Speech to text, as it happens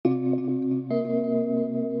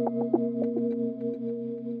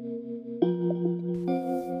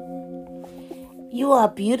You are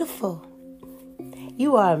beautiful.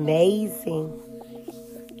 You are amazing.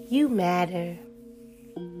 You matter.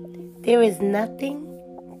 There is nothing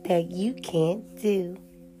that you can't do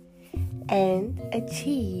and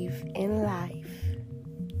achieve in life.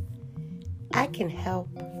 I can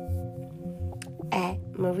help at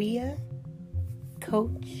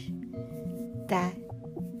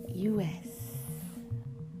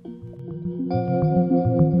mariacoach.us.